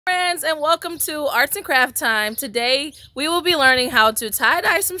friends, and welcome to Arts and Craft Time. Today we will be learning how to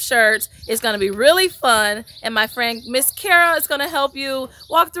tie-dye some shirts. It's going to be really fun, and my friend Miss Kara is going to help you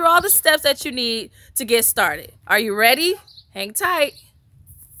walk through all the steps that you need to get started. Are you ready? Hang tight.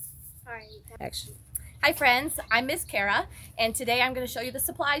 Action. Hi friends, I'm Miss Kara, and today I'm going to show you the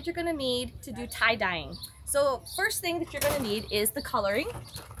supplies you're going to need to do tie-dyeing. So first thing that you're going to need is the coloring,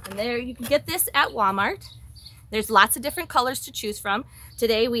 and there you can get this at Walmart. There's lots of different colors to choose from.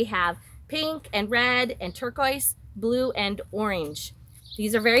 Today we have pink and red and turquoise, blue and orange.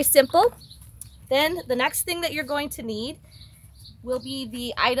 These are very simple. Then the next thing that you're going to need will be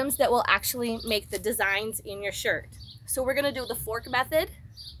the items that will actually make the designs in your shirt. So we're going to do the fork method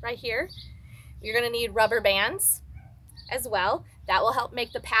right here. You're going to need rubber bands as well. That will help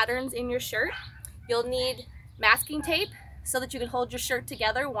make the patterns in your shirt. You'll need masking tape so that you can hold your shirt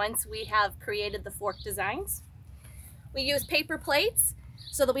together once we have created the fork designs. We use paper plates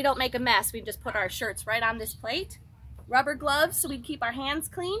so that we don't make a mess. We just put our shirts right on this plate. Rubber gloves so we keep our hands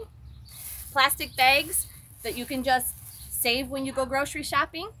clean. Plastic bags that you can just save when you go grocery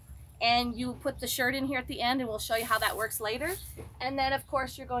shopping. And you put the shirt in here at the end, and we'll show you how that works later. And then of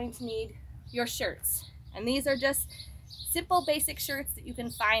course you're going to need your shirts. And these are just simple basic shirts that you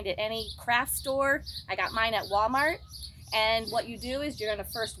can find at any craft store. I got mine at Walmart. And what you do is you're going to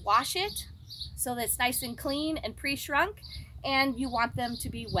first wash it so that it's nice and clean and pre-shrunk, and you want them to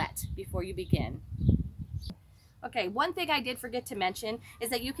be wet before you begin. Okay, one thing I did forget to mention is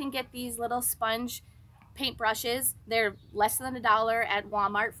that you can get these little sponge paint brushes. They're less than $1 at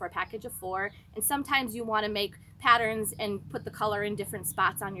Walmart for a package of 4, and sometimes you want to make patterns and put the color in different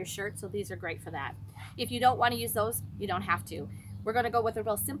spots on your shirt, so these are great for that. If you don't want to use those, you don't have to. We're going to go with a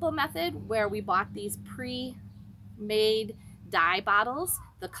real simple method where we bought these pre-made dye bottles.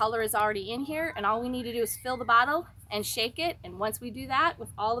 The color is already in here, and all we need to do is fill the bottle and shake it, and once we do that with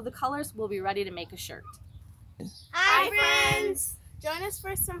all of the colors, we'll be ready to make a shirt. Hi friends! Join us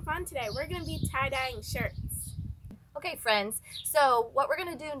for some fun today. We're going to be tie-dyeing shirts. Okay friends, so what we're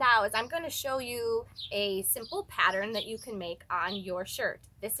going to do now is I'm going to show you a simple pattern that you can make on your shirt.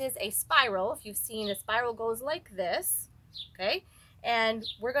 This is a spiral. If you've seen, a spiral goes like this, okay? And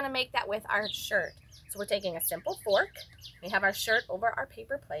we're going to make that with our shirt. So we're taking a simple fork, we have our shirt over our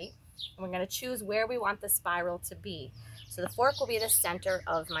paper plate, and we're going to choose where we want the spiral to be. So the fork will be the center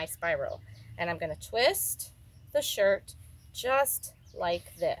of my spiral. And I'm going to twist the shirt just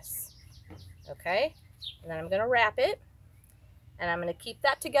like this, okay? And then I'm going to wrap it, and I'm going to keep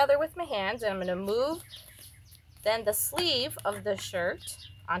that together with my hands, and I'm going to move then the sleeve of the shirt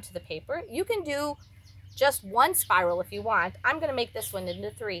onto the paper. You can do just one spiral if you want. I'm going to make this one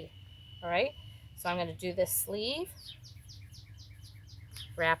into 3, all right? So I'm going to do this sleeve,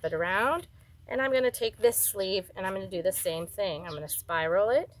 wrap it around, and I'm going to take this sleeve and I'm going to do the same thing. I'm going to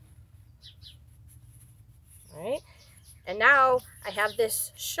spiral it. All right. And now I have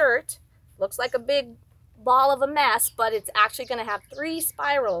this shirt. Looks like a big ball of a mess, but it's actually going to have 3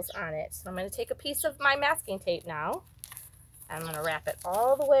 spirals on it. So I'm going to take a piece of my masking tape now. I'm going to wrap it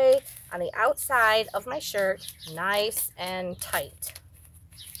all the way on the outside of my shirt, nice and tight.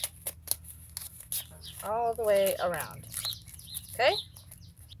 All the way around, okay?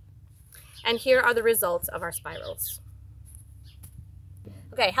 And here are the results of our spirals.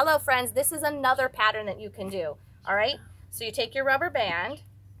 Okay, hello friends, this is another pattern that you can do, all right? So you take your rubber band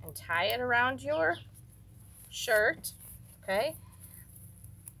and tie it around your shirt, okay?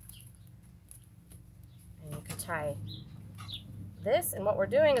 And you can tie this, and what we're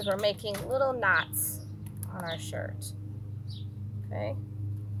doing is we're making little knots on our shirt, okay?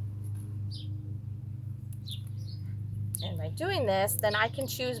 And by doing this, then I can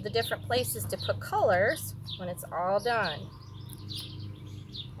choose the different places to put colors when it's all done.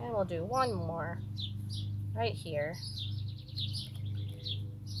 And we'll do one more right here.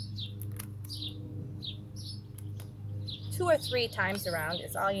 Two or 3 times around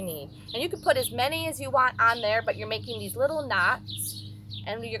is all you need. And you can put as many as you want on there, but you're making these little knots,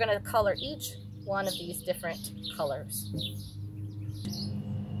 and you're going to color each one of these different colors.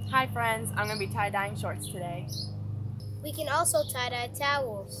 Hi friends, I'm going to be tie-dyeing shorts today. We can also tie-dye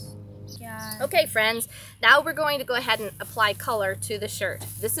towels. Okay friends, now we're going to go ahead and apply color to the shirt.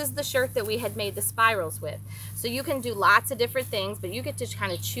 This is the shirt that we had made the spirals with. So you can do lots of different things, but you get to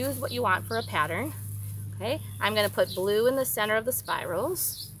kind of choose what you want for a pattern. Okay, I'm going to put blue in the center of the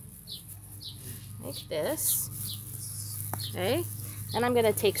spirals, like this. Okay, and I'm going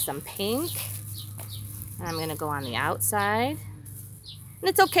to take some pink, and I'm going to go on the outside. And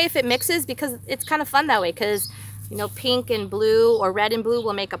it's okay if it mixes, because it's kind of fun that way, because you know, pink and blue or red and blue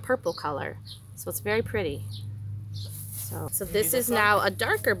will make a purple color. So it's very pretty. So So this is now a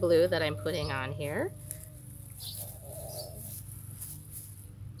darker blue that I'm putting on here.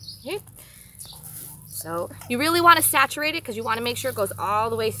 Okay. So you really want to saturate it because you want to make sure it goes all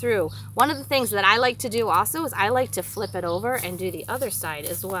the way through. One of the things that I like to do also is I like to flip it over and do the other side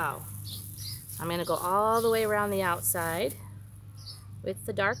as well. So I'm going to go all the way around the outside with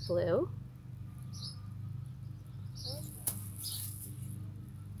the dark blue.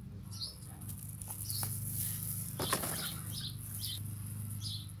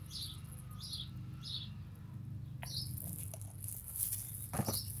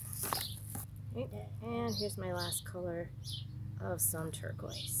 And here's my last color of some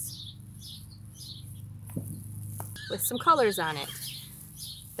turquoise with some colors on it.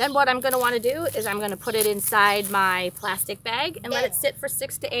 Then what I'm going to want to do is I'm going to put it inside my plastic bag and let it sit for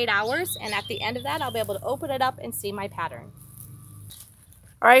 6 to 8 hours. And at the end of that, I'll be able to open it up and see my pattern.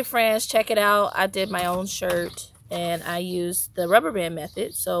 All right, friends, check it out. I did my own shirt and I used the rubber band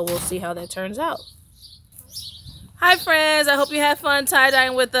method. So we'll see how that turns out. Hi friends, I hope you had fun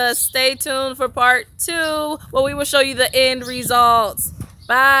tie-dyeing with us. Stay tuned for part 2 where we will show you the end results.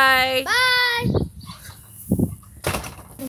 Bye. Bye.